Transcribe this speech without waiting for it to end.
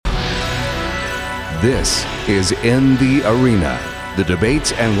This is In the Arena, the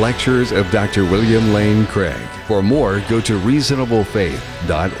debates and lectures of Dr. William Lane Craig. For more, go to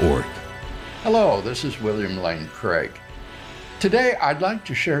reasonablefaith.org. Hello, this is William Lane Craig. Today, I'd like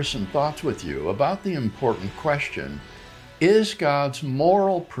to share some thoughts with you about the important question, is God's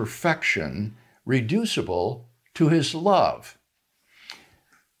moral perfection reducible to his love?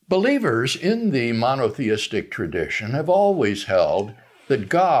 Believers in the monotheistic tradition have always held that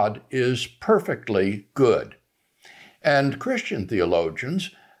God is perfectly good. And Christian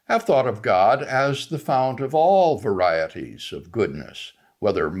theologians have thought of God as the fount of all varieties of goodness,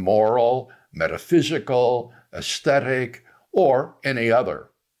 whether moral, metaphysical, aesthetic, or any other.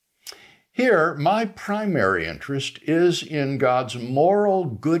 Here, my primary interest is in God's moral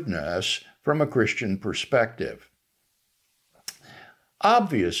goodness from a Christian perspective.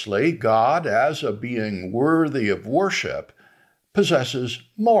 Obviously, God, as a being worthy of worship, possesses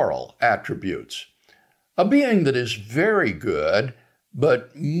moral attributes. A being that is very good,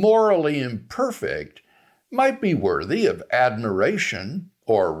 but morally imperfect, might be worthy of admiration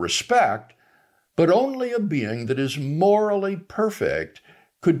or respect, but only a being that is morally perfect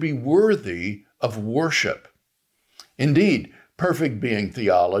could be worthy of worship. Indeed, perfect being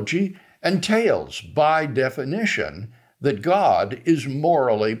theology entails, by definition, that God is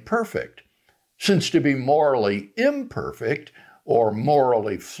morally perfect, since to be morally imperfect or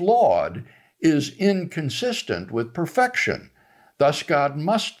morally flawed is inconsistent with perfection. Thus, God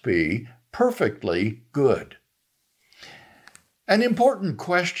must be perfectly good. An important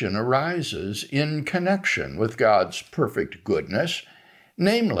question arises in connection with God's perfect goodness,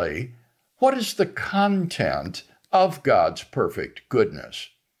 namely, what is the content of God's perfect goodness?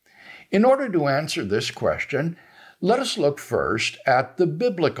 In order to answer this question, let us look first at the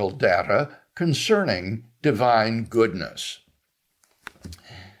biblical data concerning divine goodness.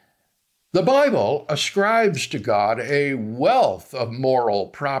 The Bible ascribes to God a wealth of moral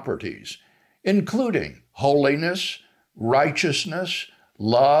properties, including holiness, righteousness,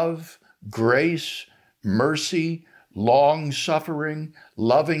 love, grace, mercy, long-suffering,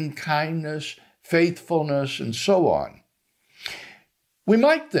 loving kindness, faithfulness, and so on. We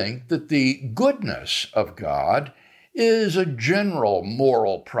might think that the goodness of God is a general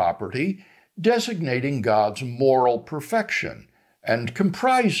moral property designating God's moral perfection and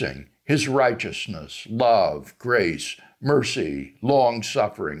comprising his righteousness, love, grace, mercy,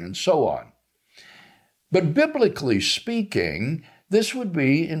 long-suffering, and so on. But biblically speaking, this would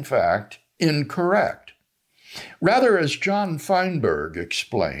be, in fact, incorrect. Rather, as John Feinberg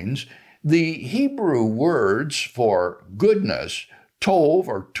explains, the Hebrew words for goodness, tov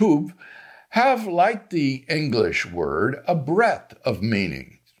or tuv, have, like the English word, a breadth of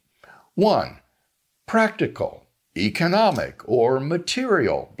meaning. 1, practical, economic, or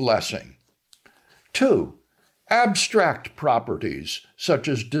material blessing. 2, abstract properties such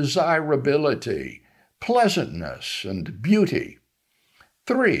as desirability, pleasantness, and beauty.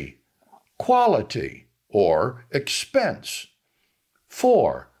 3, quality or expense.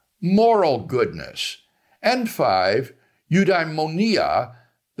 4, moral goodness. And 5, eudaimonia,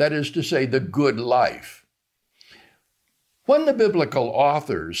 that is to say, the good life. When the biblical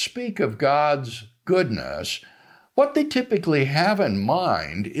authors speak of God's goodness, what they typically have in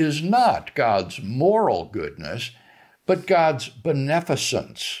mind is not God's moral goodness, but God's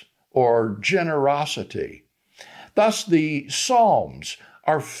beneficence or generosity. Thus, the Psalms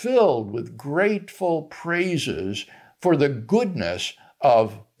are filled with grateful praises for the goodness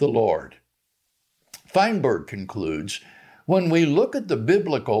of the Lord. Feinberg concludes, when we look at the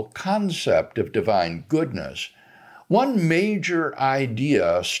biblical concept of divine goodness, one major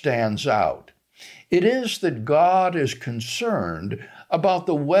idea stands out. It is that God is concerned about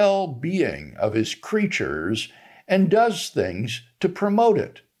the well-being of his creatures and does things to promote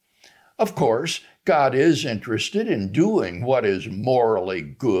it. Of course, God is interested in doing what is morally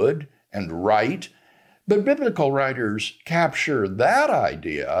good and right, but biblical writers capture that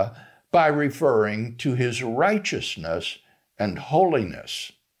idea by referring to his righteousness and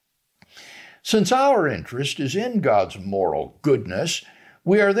holiness. Since our interest is in God's moral goodness,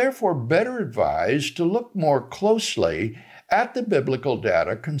 we are therefore better advised to look more closely at the biblical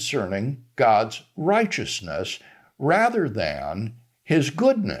data concerning God's righteousness rather than his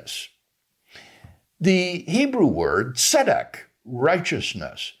goodness. The Hebrew word tzedek,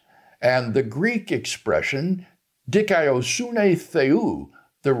 righteousness, and the Greek expression dikaiosune theou,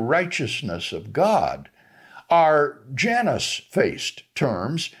 the righteousness of God, are Janus-faced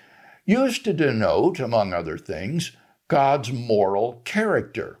terms used to denote, among other things, God's moral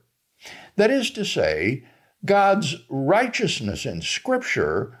character. That is to say, God's righteousness in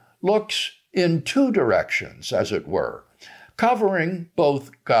Scripture looks in two directions, as it were, covering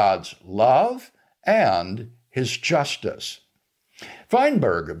both God's love and his justice.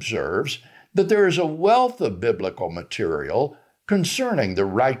 Feinberg observes that there is a wealth of biblical material concerning the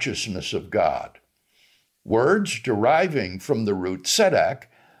righteousness of God. Words deriving from the root tzedek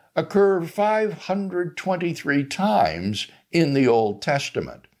occur 523 times in the Old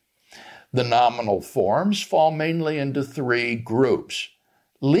Testament. The nominal forms fall mainly into three groups: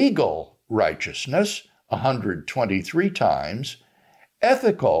 legal righteousness, 123 times,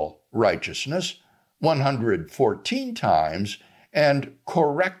 ethical righteousness, 114 times, and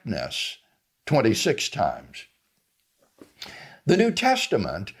correctness, 26 times. The New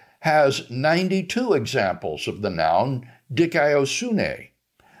Testament has 92 examples of the noun dikaiosune,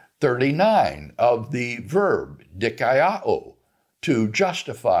 39 of the verb dikaiao, to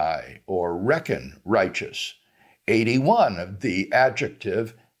justify or reckon righteous, 81 of the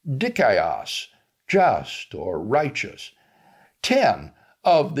adjective dikaios, just or righteous, 10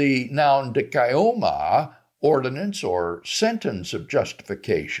 of the noun dikaioma, ordinance or sentence of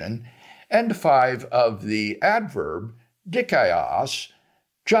justification, and 5 of the adverb dikaios,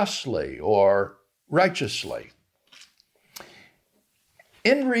 justly or righteously.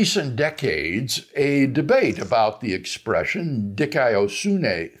 In recent decades, a debate about the expression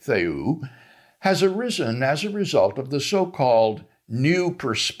dikaiosune theou has arisen as a result of the so-called new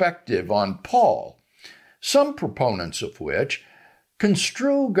perspective on Paul, some proponents of which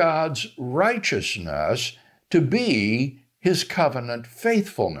construe God's righteousness to be his covenant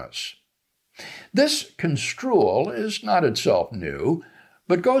faithfulness. This construal is not itself new,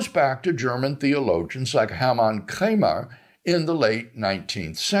 but goes back to German theologians like Hermann Kramer in the late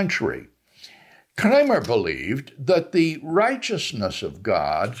 19th century. Kramer believed that the righteousness of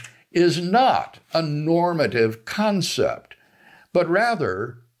God is not a normative concept, but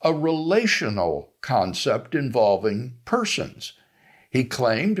rather a relational concept involving persons. He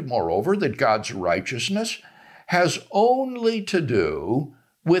claimed, moreover, that God's righteousness has only to do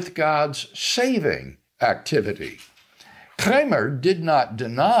with God's saving activity. Kramer did not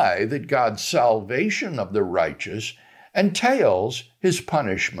deny that God's salvation of the righteous entails his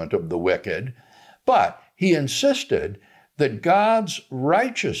punishment of the wicked, but he insisted that God's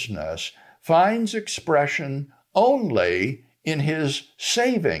righteousness finds expression only in his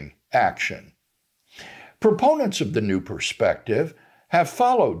saving action. Proponents of the new perspective have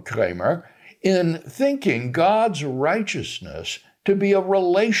followed Kramer in thinking God's righteousness to be a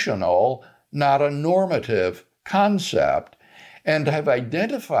relational, not a normative concept, and have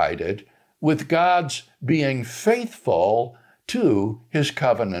identified it with God's being faithful to his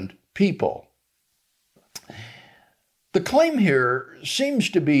covenant people. The claim here seems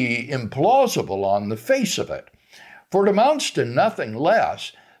to be implausible on the face of it, for it amounts to nothing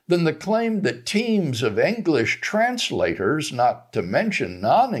less than the claim that teams of English translators, not to mention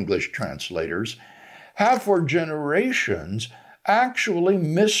non-English translators, have for generations actually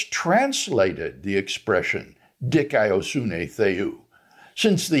mistranslated the expression dikaiosune theou,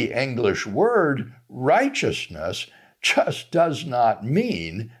 since the English word righteousness just does not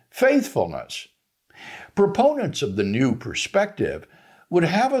mean faithfulness. Proponents of the new perspective would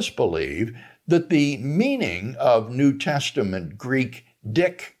have us believe that the meaning of New Testament Greek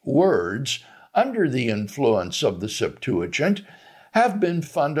dik words under the influence of the Septuagint have been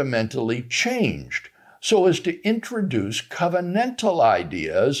fundamentally changed so as to introduce covenantal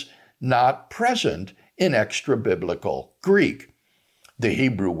ideas not present in extra-biblical Greek. The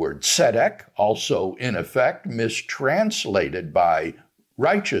Hebrew word tzedek, also in effect mistranslated by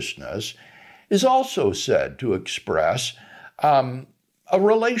righteousness, is also said to express a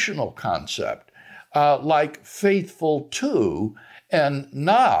relational concept, like faithful to, and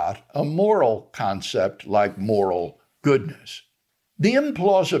not a moral concept like moral goodness. The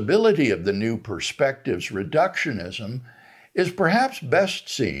implausibility of the new perspective's reductionism is perhaps best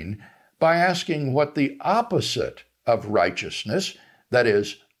seen by asking what the opposite of righteousness, that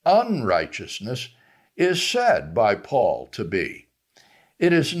is, unrighteousness, is said by Paul to be.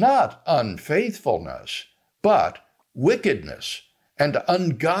 It is not unfaithfulness, but wickedness and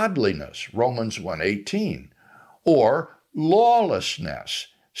ungodliness, Romans 1:18, or lawlessness,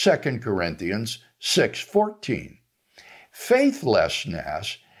 2 Corinthians 6:14.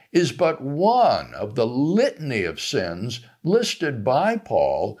 Faithlessness is but one of the litany of sins listed by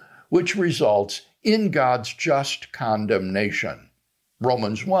Paul, which results in God's just condemnation.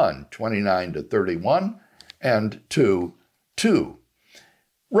 Romans 1:29-31 and 2:2.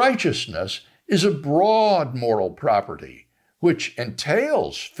 Righteousness is a broad moral property, which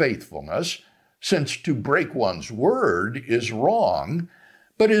entails faithfulness, since to break one's word is wrong,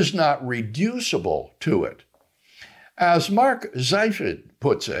 but is not reducible to it. As Mark Seifert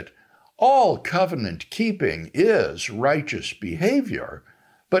puts it, all covenant keeping is righteous behavior,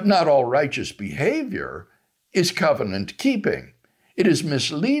 but not all righteous behavior is covenant keeping. It is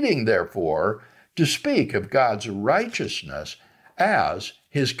misleading, therefore, to speak of God's righteousness as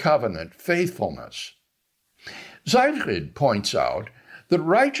his covenant faithfulness. Seifert points out that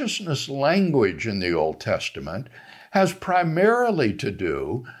righteousness language in the Old Testament has primarily to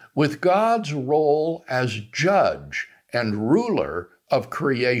do with God's role as judge and ruler of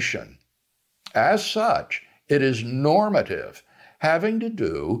creation. As such, it is normative, having to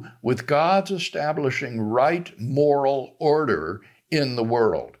do with God's establishing right moral order in the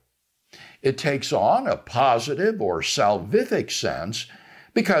world. It takes on a positive or salvific sense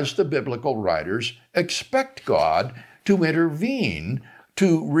because the biblical writers expect God to intervene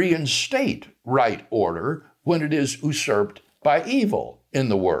to reinstate right order when it is usurped by evil in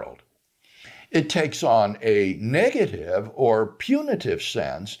the world. It takes on a negative or punitive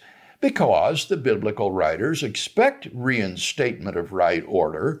sense because the biblical writers expect reinstatement of right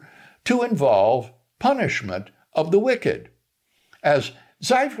order to involve punishment of the wicked. As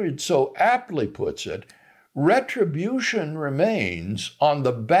Seifert so aptly puts it, retribution remains on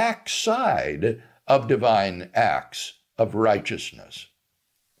the backside of divine acts of righteousness.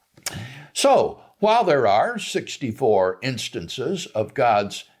 So, while there are 64 instances of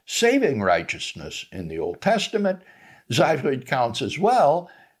God's saving righteousness in the Old Testament, Seifert counts as well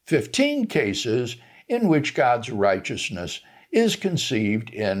 15 cases in which God's righteousness is conceived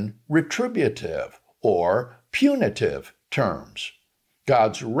in retributive or punitive terms.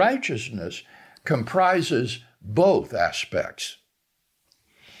 God's righteousness comprises both aspects.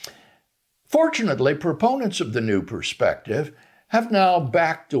 Fortunately, proponents of the new perspective have now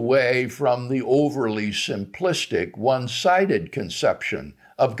backed away from the overly simplistic, one-sided conception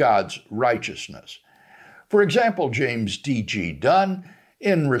of God's righteousness. For example, James D.G. Dunn,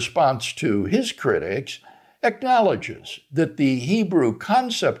 in response to his critics, acknowledges that the Hebrew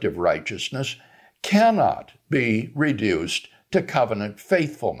concept of righteousness cannot be reduced to covenant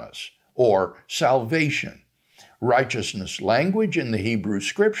faithfulness or salvation. Righteousness language in the Hebrew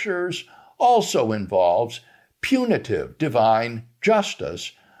Scriptures also involves punitive divine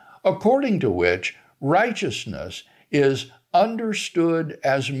justice, according to which righteousness is understood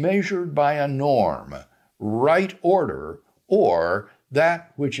as measured by a norm, right order, or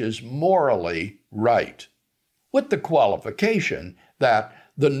that which is morally right, with the qualification that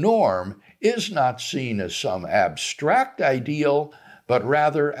the norm is not seen as some abstract ideal, but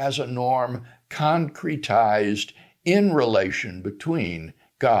rather as a norm concretized in relation between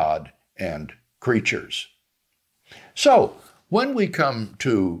God and creatures. So, when we come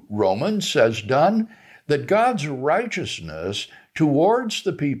to Romans, says Dunn, that God's righteousness towards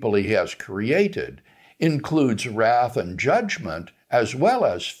the people he has created includes wrath and judgment, as well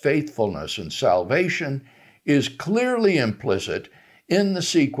as faithfulness and salvation, is clearly implicit in the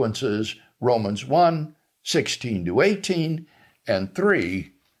sequences Romans 1, 16-18, and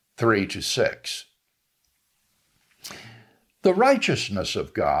 3, 3-6. The righteousness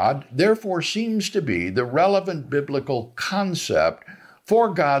of God, therefore, seems to be the relevant biblical concept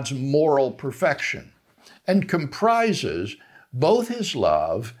for God's moral perfection and comprises both his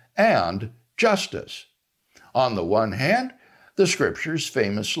love and justice. On the one hand, the Scriptures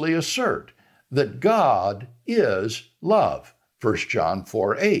famously assert that God is love, 1 John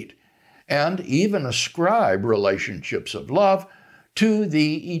 4:8, and even ascribe relationships of love to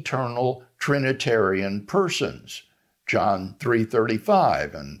the eternal Trinitarian persons, John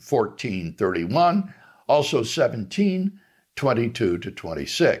 3:35 and 14:31, also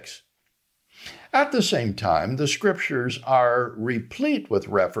 17:22-26. At the same time, the Scriptures are replete with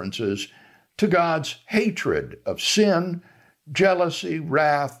references to God's hatred of sin, jealousy,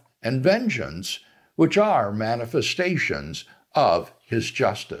 wrath, and vengeance, which are manifestations of his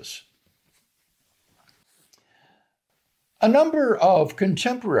justice. A number of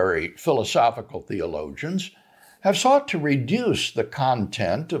contemporary philosophical theologians have sought to reduce the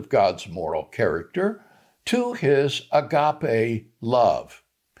content of God's moral character to his agape love.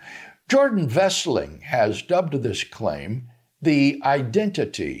 Jordan Vestling has dubbed this claim the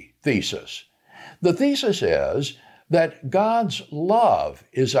identity thesis. The thesis is that God's love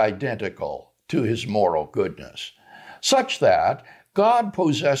is identical to his moral goodness, such that God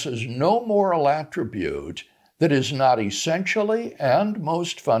possesses no moral attribute that is not essentially and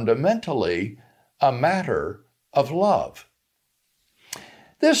most fundamentally a matter of love.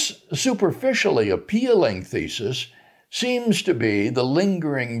 This superficially appealing thesis seems to be the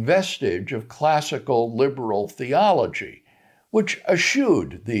lingering vestige of classical liberal theology, which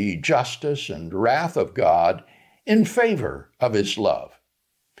eschewed the justice and wrath of God in favor of his love.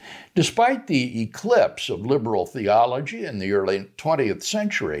 Despite the eclipse of liberal theology in the early 20th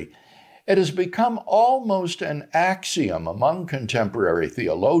century, it has become almost an axiom among contemporary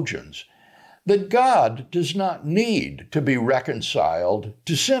theologians that God does not need to be reconciled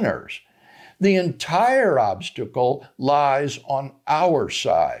to sinners. The entire obstacle lies on our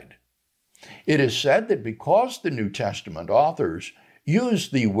side. It is said that because the New Testament authors use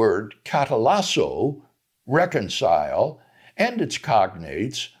the word katalasso, reconcile, and its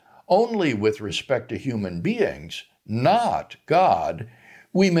cognates only with respect to human beings, not God,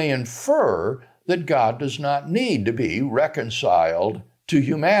 we may infer that God does not need to be reconciled to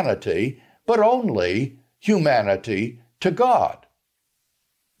humanity, but only humanity to God.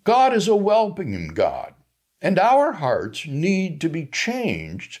 God is a welcoming God, and our hearts need to be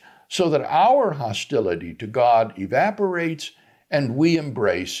changed so that our hostility to God evaporates and we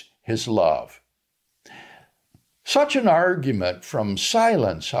embrace his love. Such an argument from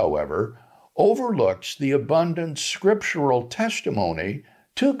silence, however, overlooks the abundant scriptural testimony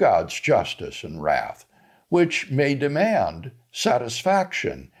to God's justice and wrath, which may demand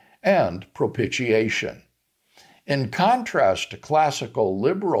satisfaction and propitiation. In contrast to classical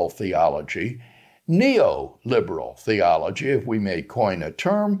liberal theology, neoliberal theology, if we may coin a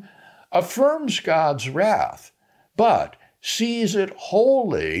term, affirms God's wrath, but sees it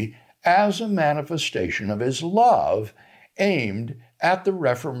wholly as a manifestation of his love aimed at the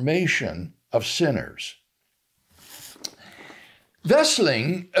reformation of sinners.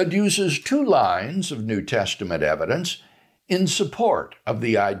 Wessling adduces two lines of New Testament evidence in support of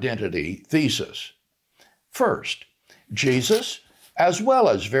the identity thesis. First, Jesus, as well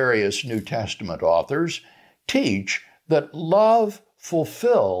as various New Testament authors, teach that love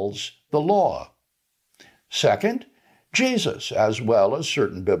fulfills the law. Second, Jesus, as well as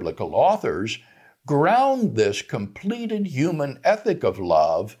certain biblical authors, ground this completed human ethic of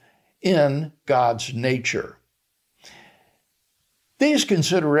love in God's nature. These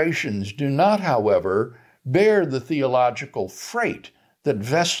considerations do not, however, bear the theological freight that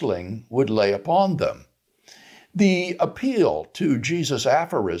Wessling would lay upon them. The appeal to Jesus'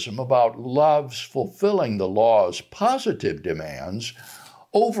 aphorism about love's fulfilling the law's positive demands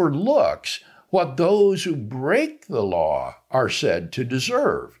overlooks what those who break the law are said to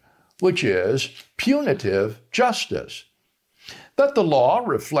deserve, which is punitive justice. That the law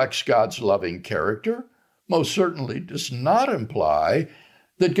reflects God's loving character most certainly does not imply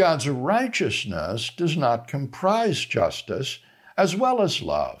that God's righteousness does not comprise justice as well as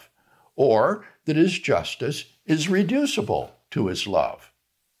love, or that his justice is reducible to his love.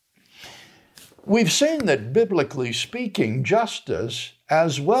 We've seen that, biblically speaking, justice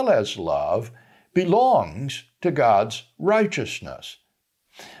as well as love belongs to God's righteousness.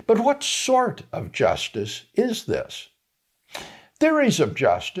 But what sort of justice is this? Theories of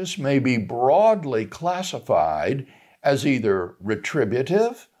justice may be broadly classified as either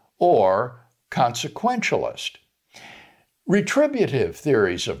retributive or consequentialist. Retributive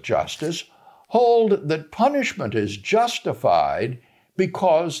theories of justice hold that punishment is justified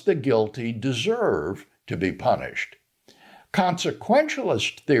because the guilty deserve to be punished.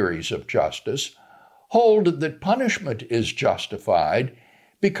 Consequentialist theories of justice hold that punishment is justified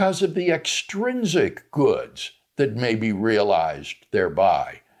because of the extrinsic goods that may be realized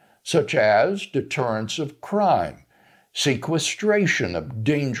thereby, such as deterrence of crime, sequestration of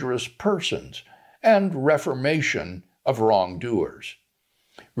dangerous persons, and reformation of wrongdoers.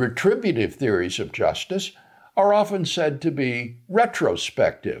 Retributive theories of justice are often said to be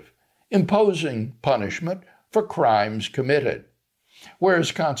retrospective, imposing punishment for crimes committed,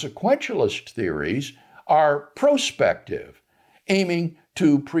 whereas consequentialist theories are prospective, aiming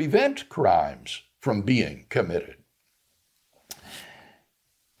to prevent crimes from being committed.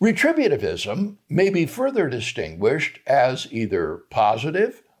 Retributivism may be further distinguished as either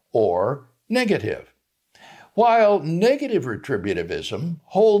positive or negative. While negative retributivism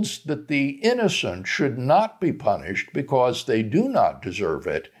holds that the innocent should not be punished because they do not deserve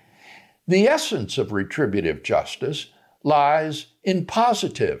it, the essence of retributive justice lies in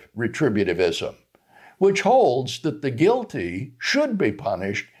positive retributivism, which holds that the guilty should be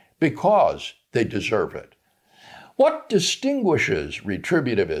punished because they deserve it. What distinguishes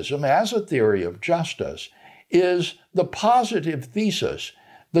retributivism as a theory of justice is the positive thesis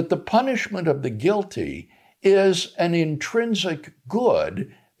that the punishment of the guilty is an intrinsic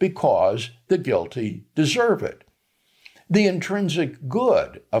good because the guilty deserve it. The intrinsic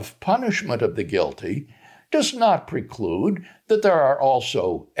good of punishment of the guilty does not preclude that there are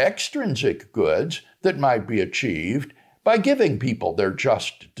also extrinsic goods that might be achieved by giving people their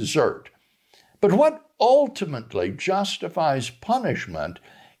just desert. But what ultimately justifies punishment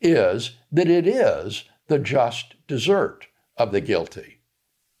is that it is the just desert of the guilty.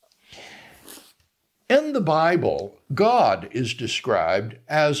 In the Bible, God is described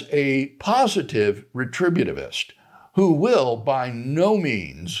as a positive retributivist who will by no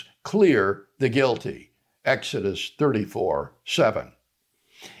means clear the guilty. Exodus 34:7.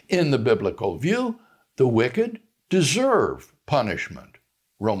 In the biblical view, the wicked deserve punishment.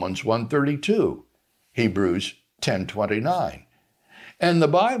 Romans 1:32, Hebrews 10:29. And the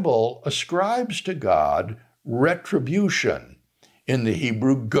Bible ascribes to God retribution. In the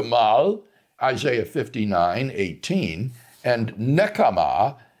Hebrew, gamal, Isaiah 59:18, and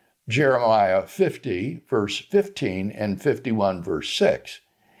nekama, Jeremiah 50, verse 15, and 51, verse 6.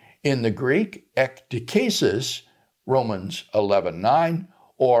 In the Greek, ekdikesis, Romans 11:9,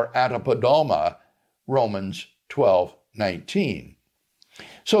 or antipodoma, Romans 12:19.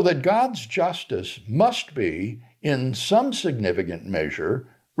 So that God's justice must be, in some significant measure,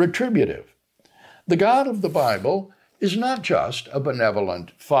 retributive. The God of the Bible is not just a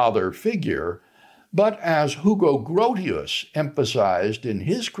benevolent father figure, but as Hugo Grotius emphasized in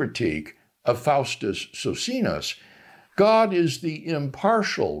his critique of Faustus Socinus, God is the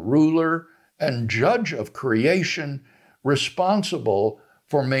impartial ruler and judge of creation, responsible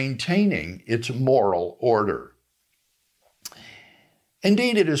for maintaining its moral order.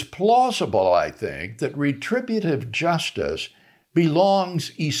 Indeed, it is plausible, I think, that retributive justice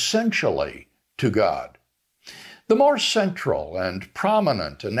belongs essentially to God. The more central and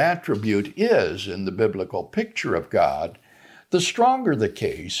prominent an attribute is in the biblical picture of God, the stronger the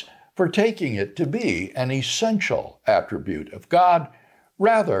case for taking it to be an essential attribute of God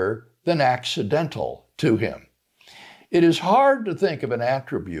rather than accidental to him. It is hard to think of an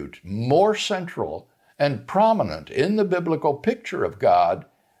attribute more central and prominent in the biblical picture of God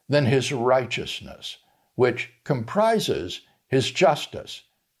than his righteousness, which comprises his justice.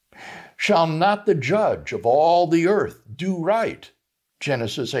 Shall not the judge of all the earth do right?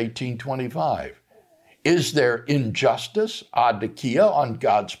 Genesis 18:25. Is there injustice, adikia, on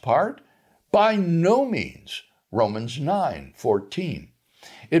God's part? By no means. Romans 9:14.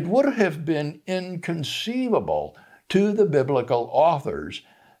 It would have been inconceivable to the biblical authors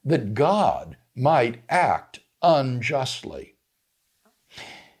that God might act unjustly.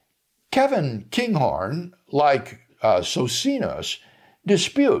 Kevin Kinghorn, like Socinus,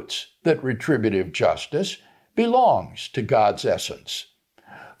 disputes that retributive justice belongs to God's essence.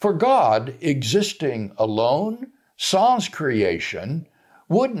 For God, existing alone, sans creation,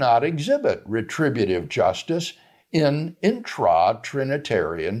 would not exhibit retributive justice in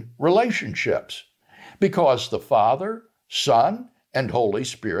intra-Trinitarian relationships, because the Father, Son, and Holy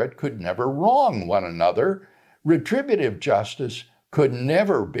Spirit could never wrong one another. Retributive justice could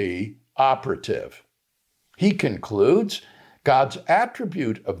never be operative. He concludes, God's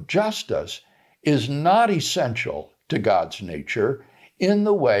attribute of justice is not essential to God's nature in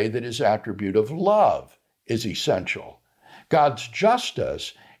the way that his attribute of love is essential. God's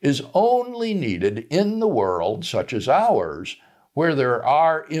justice is only needed in the world, such as ours, where there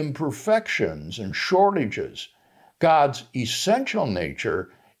are imperfections and shortages. God's essential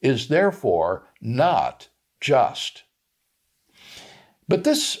nature is therefore not just. But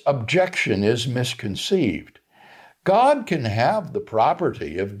this objection is misconceived. God can have the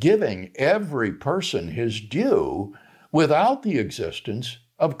property of giving every person his due without the existence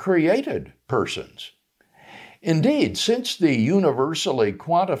of created persons. Indeed, since the universally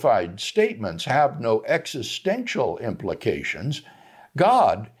quantified statements have no existential implications,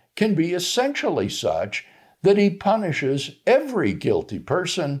 God can be essentially such that he punishes every guilty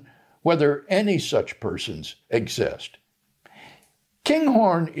person, whether any such persons exist.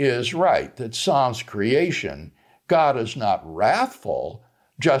 Kinghorn is right that sans creation, God is not wrathful,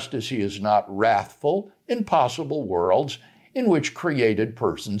 just as he is not wrathful in possible worlds in which created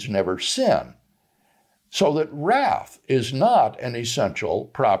persons never sin. So that wrath is not an essential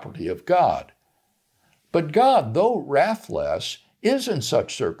property of God. But God, though wrathless, is in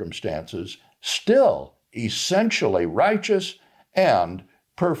such circumstances still essentially righteous and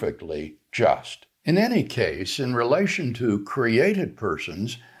perfectly just. In any case, in relation to created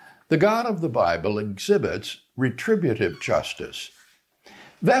persons, the God of the Bible exhibits retributive justice.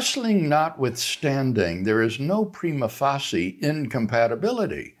 Wessling notwithstanding, there is no prima facie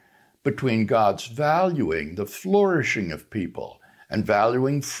incompatibility between God's valuing the flourishing of people and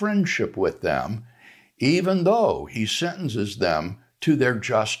valuing friendship with them, even though he sentences them to their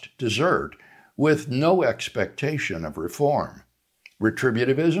just desert with no expectation of reform.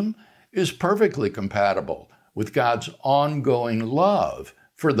 Retributivism is perfectly compatible with God's ongoing love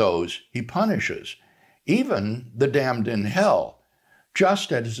for those he punishes, even the damned in hell,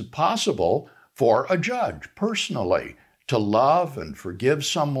 just as it's possible for a judge personally to love and forgive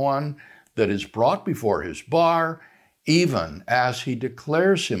someone that is brought before his bar, even as he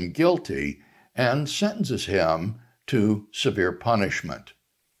declares him guilty and sentences him to severe punishment.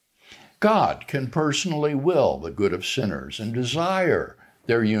 God can personally will the good of sinners and desire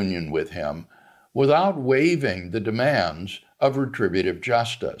their union with him without waiving the demands of retributive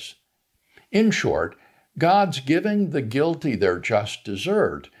justice. In short, God's giving the guilty their just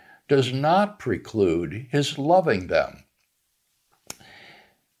desert does not preclude his loving them.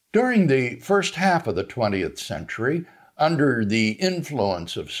 During the first half of the 20th century, under the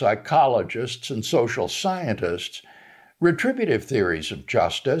influence of psychologists and social scientists, retributive theories of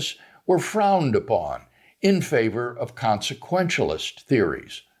justice were frowned upon in favor of consequentialist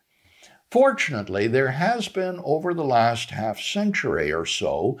theories. Fortunately, there has been, over the last half-century or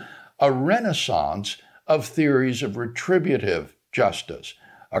so, a renaissance of theories of retributive justice,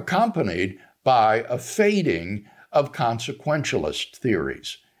 accompanied by a fading of consequentialist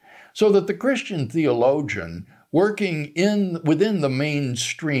theories, so that the Christian theologian working within the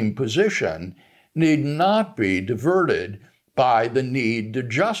mainstream position need not be diverted by the need to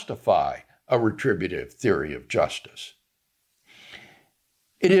justify a retributive theory of justice.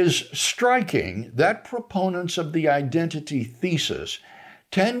 It is striking that proponents of the identity thesis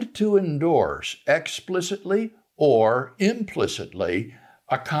tend to endorse explicitly or implicitly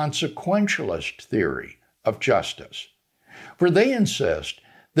a consequentialist theory of justice, for they insist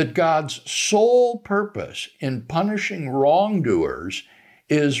that God's sole purpose in punishing wrongdoers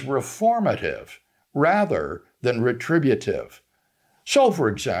is reformative rather than retributive. So, for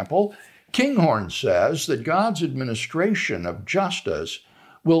example, Kinghorn says that God's administration of justice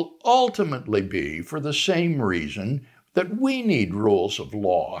will ultimately be for the same reason that we need rules of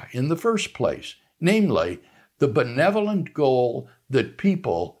law in the first place, namely, the benevolent goal that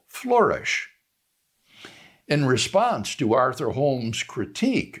people flourish. In response to Arthur Holmes'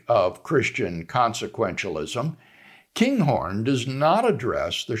 critique of Christian consequentialism, Kinghorn does not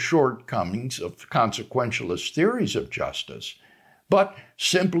address the shortcomings of consequentialist theories of justice, but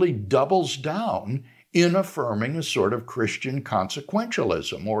simply doubles down in affirming a sort of Christian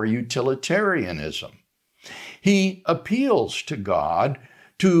consequentialism or utilitarianism. He appeals to God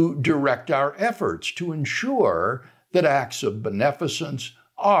to direct our efforts to ensure that acts of beneficence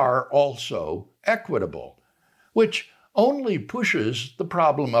are also equitable, which only pushes the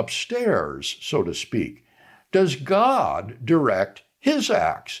problem upstairs, so to speak. Does God direct his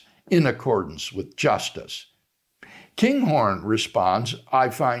acts in accordance with justice? Kinghorn responds, I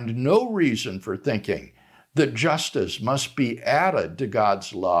find no reason for thinking that justice must be added to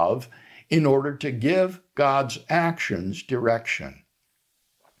God's love in order to give God's actions direction.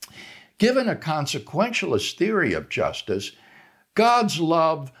 Given a consequentialist theory of justice, God's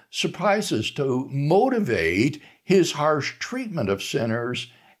love suffices to motivate his harsh treatment of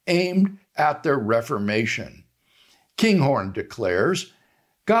sinners aimed at their reformation. Kinghorn declares,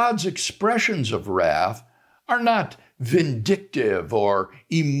 God's expressions of wrath are not vindictive or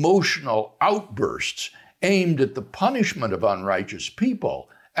emotional outbursts aimed at the punishment of unrighteous people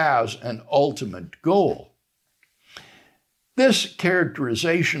as an ultimate goal. This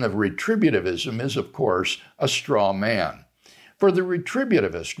characterization of retributivism is, of course, a straw man, for the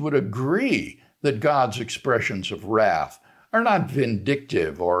retributivist would agree that God's expressions of wrath are not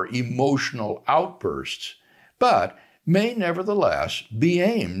vindictive or emotional outbursts, but may nevertheless be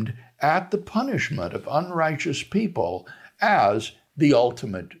aimed at the punishment of unrighteous people as the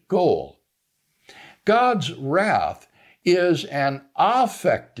ultimate goal. God's wrath is an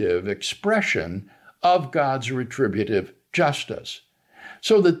affective expression of God's retributive justice,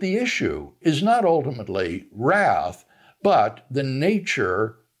 so that the issue is not ultimately wrath, but the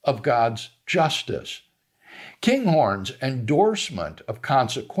nature of God's justice. Kinghorn's endorsement of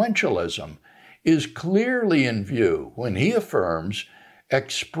consequentialism is clearly in view when he affirms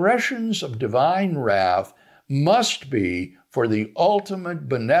expressions of divine wrath must be for the ultimate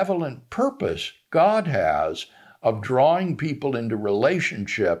benevolent purpose God has of drawing people into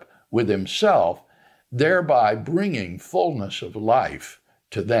relationship with himself, thereby bringing fullness of life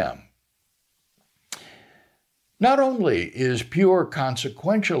to them. Not only is pure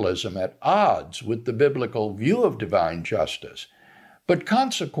consequentialism at odds with the biblical view of divine justice, but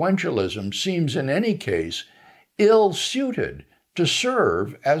consequentialism seems in any case ill-suited to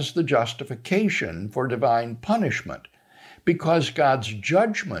serve as the justification for divine punishment, because God's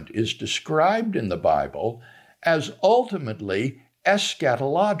judgment is described in the Bible as ultimately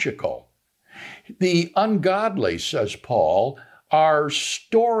eschatological. The ungodly, says Paul, are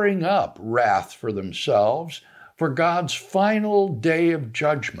storing up wrath for themselves for God's final day of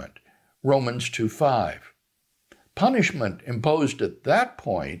judgment, Romans 2:5. Punishment imposed at that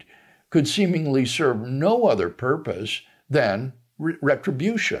point could seemingly serve no other purpose than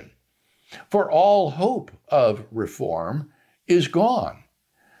retribution, for all hope of reform is gone.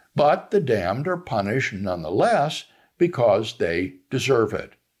 But the damned are punished nonetheless because they deserve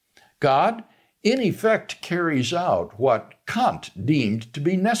it. God, in effect, carries out what Kant deemed to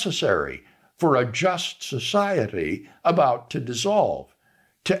be necessary for a just society about to dissolve,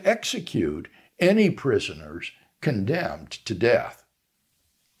 to execute any prisoners condemned to death.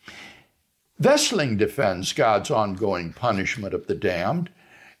 Wessling defends God's ongoing punishment of the damned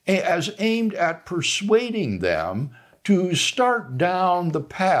as aimed at persuading them to start down the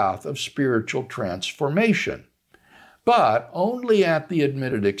path of spiritual transformation, but only at the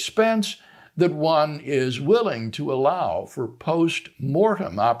admitted expense that one is willing to allow for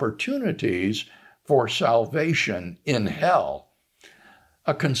post-mortem opportunities for salvation in hell.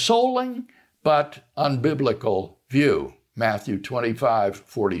 A consoling but unbiblical view, Matthew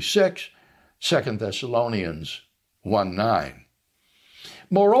 25:46, 2 Thessalonians 1:9.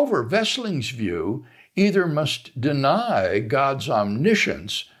 Moreover, Wessling's view either must deny God's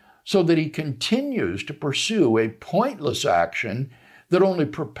omniscience so that he continues to pursue a pointless action that only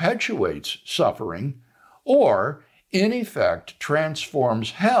perpetuates suffering, or, in effect,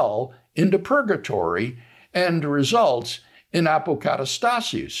 transforms hell into purgatory and results in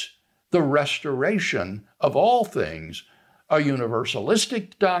apokatastasis, the restoration of all things, a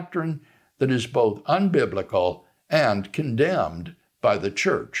universalistic doctrine that is both unbiblical and condemned by the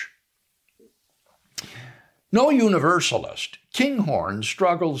Church. No universalist, Kinghorn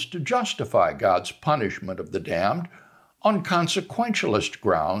struggles to justify God's punishment of the damned on consequentialist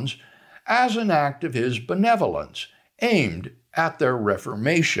grounds as an act of his benevolence aimed at their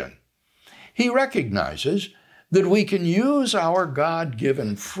reformation. He recognizes that we can use our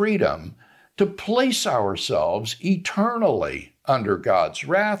God-given freedom to place ourselves eternally under God's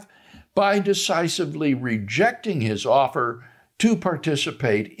wrath by decisively rejecting his offer to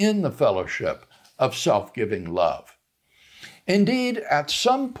participate in the fellowship of self-giving love. Indeed, at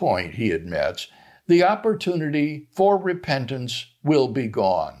some point, he admits, the opportunity for repentance will be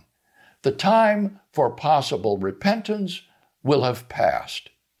gone. The time for possible repentance will have passed.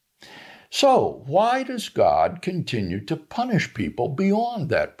 So, why does God continue to punish people beyond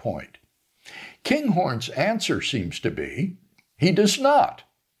that point? Kinghorn's answer seems to be, he does not.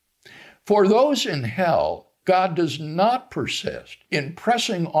 For those in hell, God does not persist in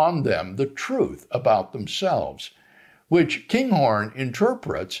pressing on them the truth about themselves, which Kinghorn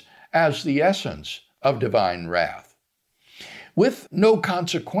interprets as the essence of divine wrath. With no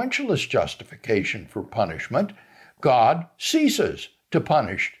consequentialist justification for punishment, God ceases to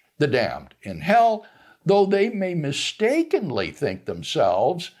punish the damned in hell, though they may mistakenly think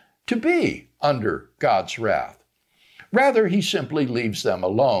themselves to be under God's wrath. Rather, he simply leaves them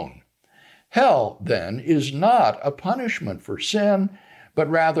alone. Hell, then, is not a punishment for sin, but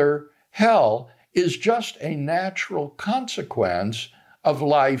rather hell is just a natural consequence of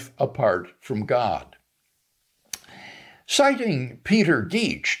life apart from God. Citing Peter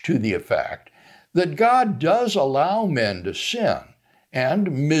Geach to the effect that God does allow men to sin,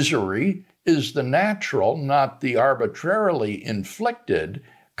 and misery is the natural, not the arbitrarily inflicted,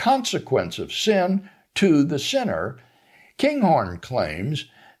 consequence of sin to the sinner, Kinghorn claims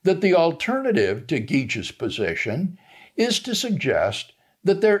that the alternative to Geach's position is to suggest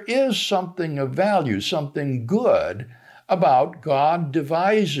that there is something of value, something good, about God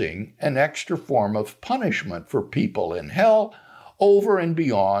devising an extra form of punishment for people in hell over and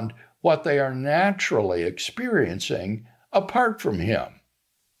beyond what they are naturally experiencing apart from him.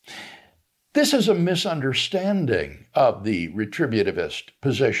 This is a misunderstanding of the retributivist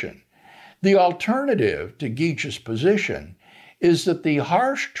position. The alternative to Geach's position is that the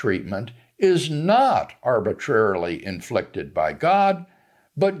harsh treatment is not arbitrarily inflicted by God,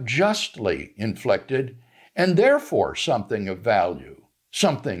 but justly inflicted, and therefore something of value,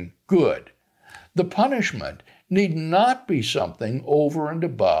 something good. The punishment need not be something over and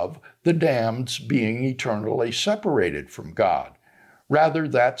above the damned's being eternally separated from God. Rather,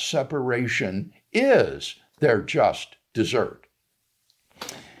 that separation is their just desert.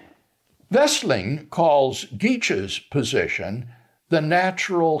 Wessling calls Geach's position the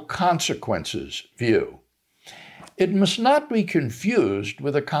natural consequences view. It must not be confused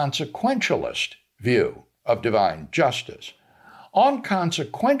with a consequentialist view of divine justice. On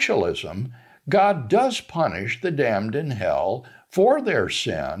consequentialism, God does punish the damned in hell for their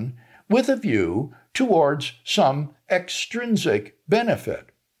sin with a view towards some extrinsic benefit.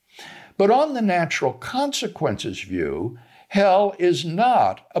 But on the natural consequences view, hell is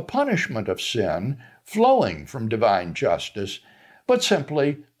not a punishment of sin flowing from divine justice, but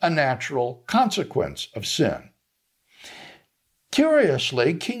simply a natural consequence of sin.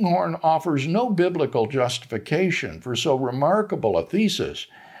 Curiously, Kinghorn offers no biblical justification for so remarkable a thesis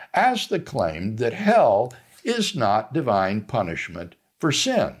as the claim that hell is not divine punishment for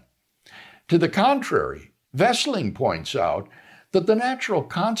sin. To the contrary, Wessling points out that the natural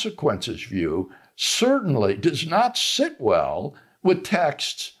consequences view certainly does not sit well with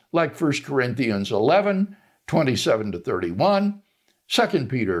texts like 1 Corinthians 11, 27-31, 2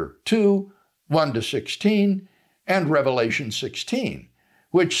 Peter 2, 1-16, and Revelation 16,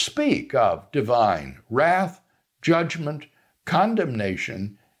 which speak of divine wrath, judgment,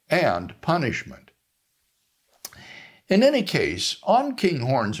 condemnation, and punishment. In any case, on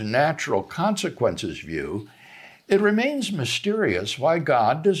Kinghorn's natural consequences view, it remains mysterious why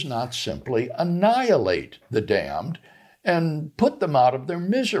God does not simply annihilate the damned and put them out of their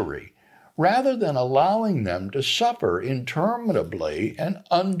misery, rather than allowing them to suffer interminably and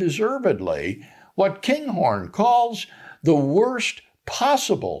undeservedly what Kinghorn calls the worst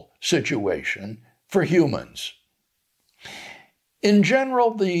possible situation for humans. In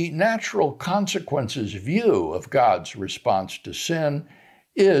general, the natural consequences view of God's response to sin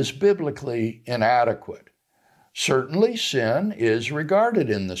is biblically inadequate. Certainly, sin is regarded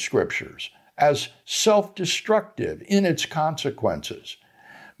in the Scriptures as self-destructive in its consequences,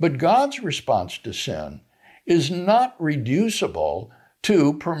 but God's response to sin is not reducible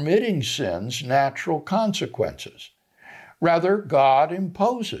to permitting sin's natural consequences. Rather, God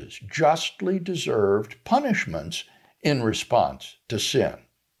imposes justly deserved punishments in response to sin.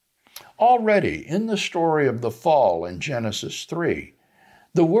 Already in the story of the fall in Genesis 3,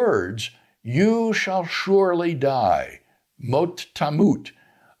 the words, "You shall surely die," mot tamut,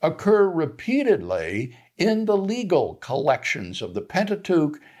 occur repeatedly in the legal collections of the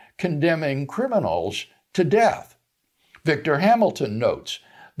Pentateuch condemning criminals to death. Victor Hamilton notes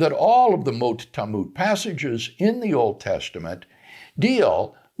that all of the mot tamut passages in the Old Testament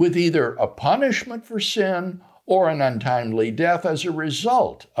deal with either a punishment for sin or an untimely death as a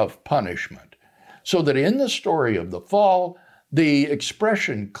result of punishment, so that in the story of the fall, the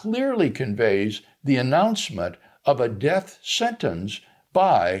expression clearly conveys the announcement of a death sentence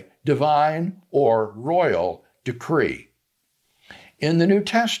by divine or royal decree. In the New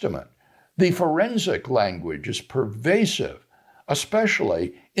Testament, the forensic language is pervasive,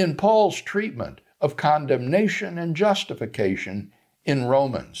 especially in Paul's treatment of condemnation and justification in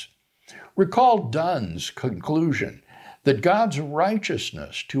Romans. Recall Dunn's conclusion that God's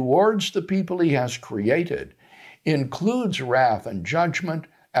righteousness towards the people he has created includes wrath and judgment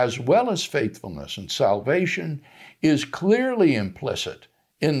as well as faithfulness and salvation is clearly implicit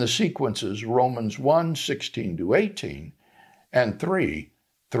in the sequences Romans 1, 16-18 and 3,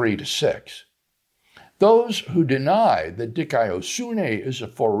 3-6. Those who deny that dikaiosune is a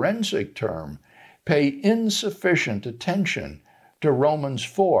forensic term pay insufficient attention to Romans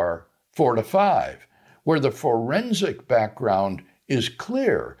 4, 4-5, where the forensic background is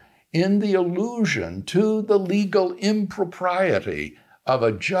clear in the allusion to the legal impropriety of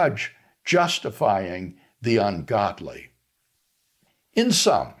a judge justifying the ungodly. In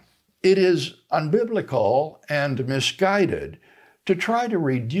sum, it is unbiblical and misguided to try to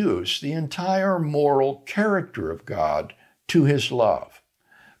reduce the entire moral character of God to his love.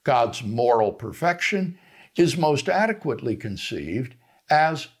 God's moral perfection is most adequately conceived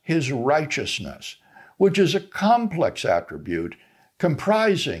as his righteousness, which is a complex attribute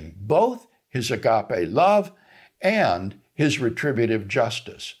comprising both his agape love and his retributive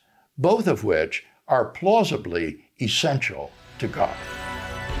justice, both of which are plausibly essential to God.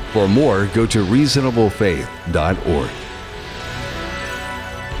 For more, go to reasonablefaith.org.